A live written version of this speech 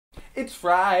It's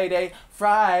Friday,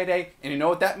 Friday, and you know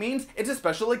what that means? It's a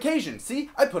special occasion. See,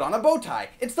 I put on a bow tie.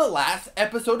 It's the last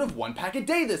episode of One Pack a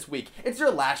Day this week. It's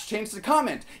your last chance to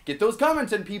comment. Get those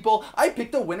comments in, people. I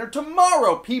pick the winner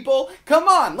tomorrow, people. Come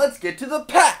on, let's get to the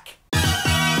pack.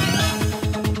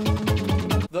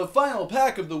 The final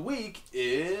pack of the week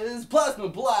is Plasma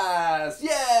Blast.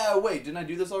 Yeah, wait, didn't I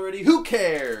do this already? Who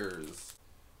cares?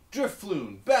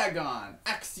 Driftfloon, Bagon,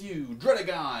 Axew,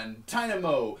 Dredagon,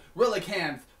 Tynamo,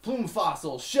 Relicanth, Plume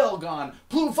Fossil, Shelgon,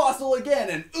 Plume Fossil again,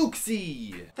 and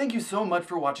Uxie! Thank you so much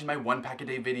for watching my One Pack a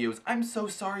Day videos. I'm so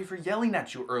sorry for yelling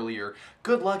at you earlier.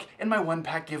 Good luck in my One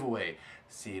Pack giveaway.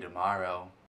 See you tomorrow.